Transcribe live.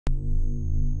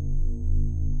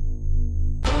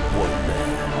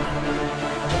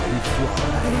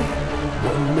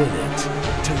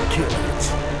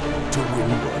to win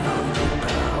 100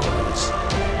 pounds.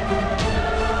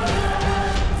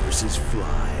 Versus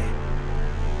Fly.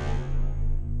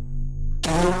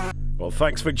 Well,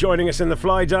 thanks for joining us in the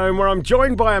Fly Dome, where I'm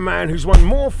joined by a man who's won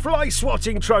more fly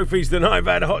swatting trophies than I've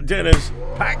had hot dinners,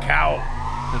 Pat Cowell.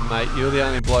 And mate, you're the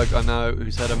only bloke I know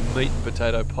who's had a meat and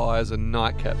potato pie as a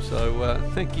nightcap, so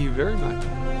thank you very much.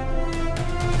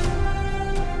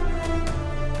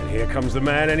 And here comes the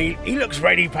man, and he looks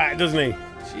ready, Pat, doesn't he?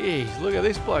 Jeez, look at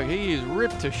this bloke, he is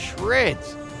ripped to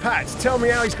shreds. Pat, tell me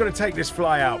how he's going to take this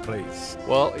fly out, please.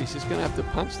 Well, he's just going to have to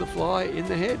punch the fly in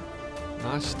the head.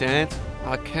 Nice stance.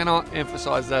 I cannot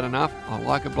emphasise that enough. I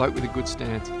like a bloke with a good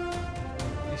stance.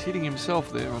 He's hitting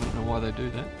himself there, I don't know why they do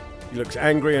that. He looks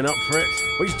angry and up for it.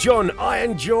 Well, he's John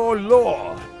Iron Jaw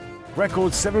Law.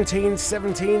 Record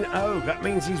 17-17-0. That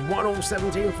means he's won all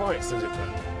 17 fights, does it,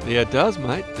 Pat? Yeah, it does,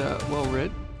 mate. Well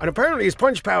read. And apparently his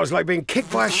punch power is like being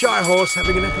kicked by a shy horse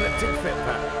having an epileptic fit,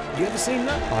 Pat. Have you ever seen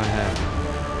that? I have.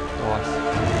 Twice.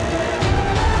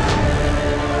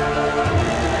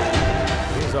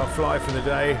 Here's our fly for the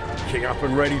day. King up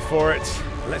and ready for it.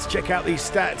 Let's check out these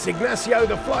stats. Ignacio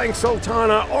the Flying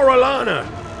Sultana Orellana.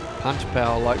 Punch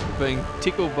power like being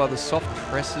tickled by the soft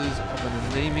tresses of an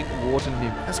anemic water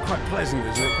nymph. That's quite pleasant,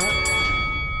 isn't it, Pat?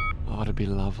 Oh, it'd be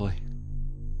lovely.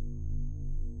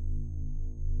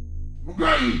 A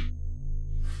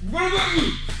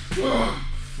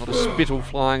lot of spittle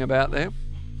flying about there.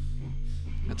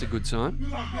 That's a good sign.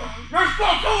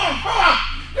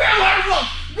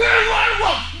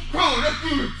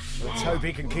 Let's hope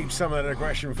he can keep some of that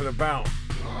aggression for the bout.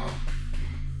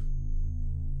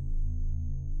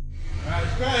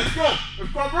 Let's go. Bring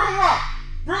him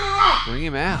up. Bring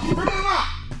him out.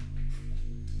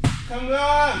 Come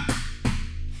on.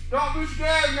 Don't be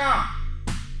scared now.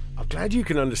 I'm glad you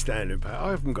can understand him, Pat. I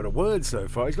haven't got a word so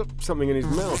far. He's got something in his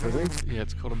mouth, I think. Yeah,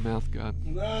 it's called a mouth guard.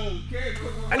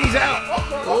 And he's out!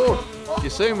 Oh, you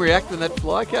see him react when that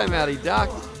fly came out. He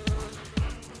ducked.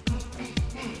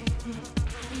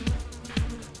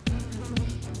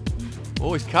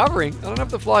 Oh, he's covering. I don't know if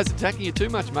the fly's attacking you too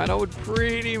much, mate. I would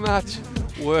pretty much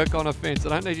work on offence. I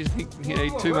don't need you to think you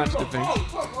need too much defence.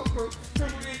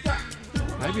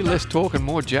 Maybe less talk and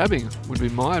more jabbing would be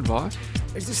my advice.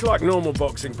 Is this like normal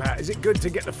boxing, Pat? Is it good to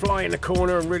get the fly in the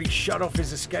corner and really shut off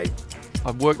his escape?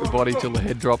 I'd work the body till the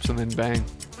head drops and then bang.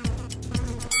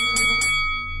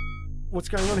 What's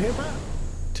going on here, Pat?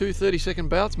 2 30-second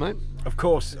bouts, mate. Of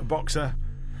course, a boxer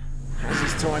has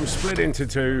his time split into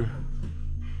two.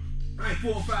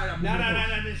 No,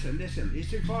 listen.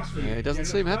 It's too fast for you. Yeah, he doesn't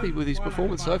seem happy with his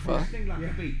performance so far.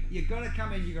 You've got to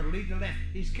come in, you've got to lead the left.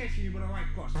 He's catching you with a right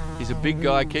cross. He's a big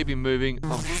guy, keep him moving.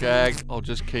 I'm shagged, I'll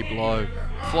just keep low.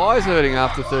 Fly's hurting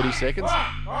after 30 seconds. All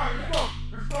right, let's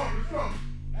go.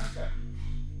 That's it.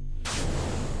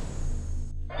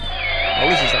 Oh,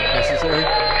 this is unnecessary.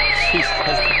 Jeez,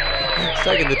 it's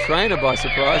taken the trainer by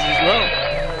surprise as well.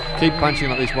 Keep punching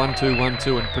like this 1-2,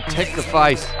 1-2 and protect the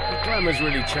face. The glamour's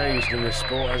really changed in this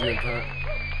sport, hasn't it, Pat?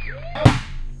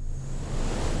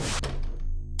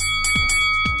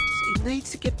 He needs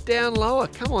to get down lower.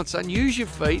 Come on, son, use your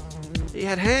feet. He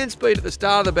had hand speed at the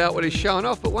start of the bout when he's showing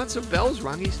off, but once the bell's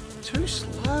rung, he's too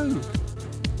slow.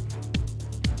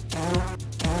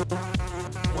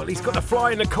 Well, he's got the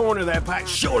fly in the corner there, Pat.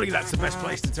 Surely that's the best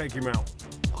place to take him out.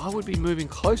 I would be moving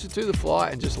closer to the fly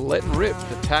and just letting rip.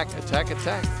 Attack.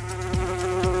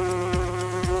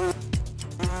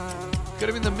 Got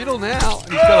him in the middle now,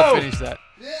 and he's got to finish that.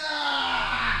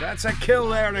 That's a kill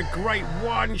there and a great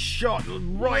one shot.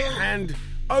 Right hand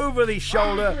over the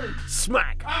shoulder.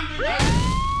 Smack. The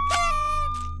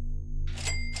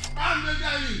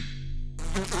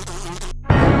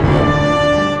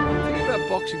thing about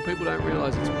boxing, people don't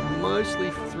realise it's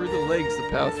mostly through the legs, the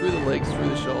power through the legs, through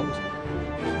the shoulders,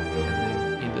 and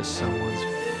then into someone's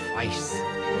face.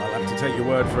 Well, I'll have to take your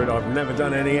word for it. I've never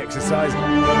done any exercise. There's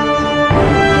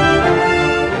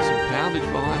some poundage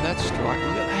behind that strike.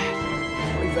 Look at that.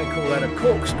 I believe they call that a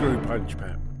corkscrew punch,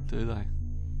 Pat. Do they?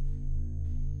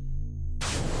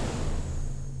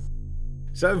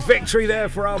 So victory there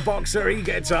for our boxer. He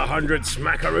gets 100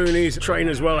 smackaroonies.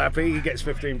 Trainer's well happy. He gets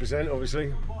 15%,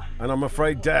 obviously. And I'm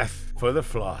afraid death for the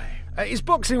fly. Is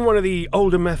boxing one of the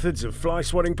older methods of fly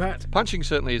swatting, Pat? Punching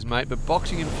certainly is, mate, but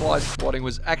boxing and fly swatting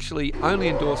was actually only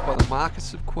endorsed by the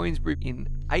Marquess of Queensberry in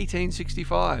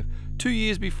 1865, 2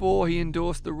 years before he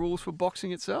endorsed the rules for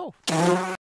boxing itself.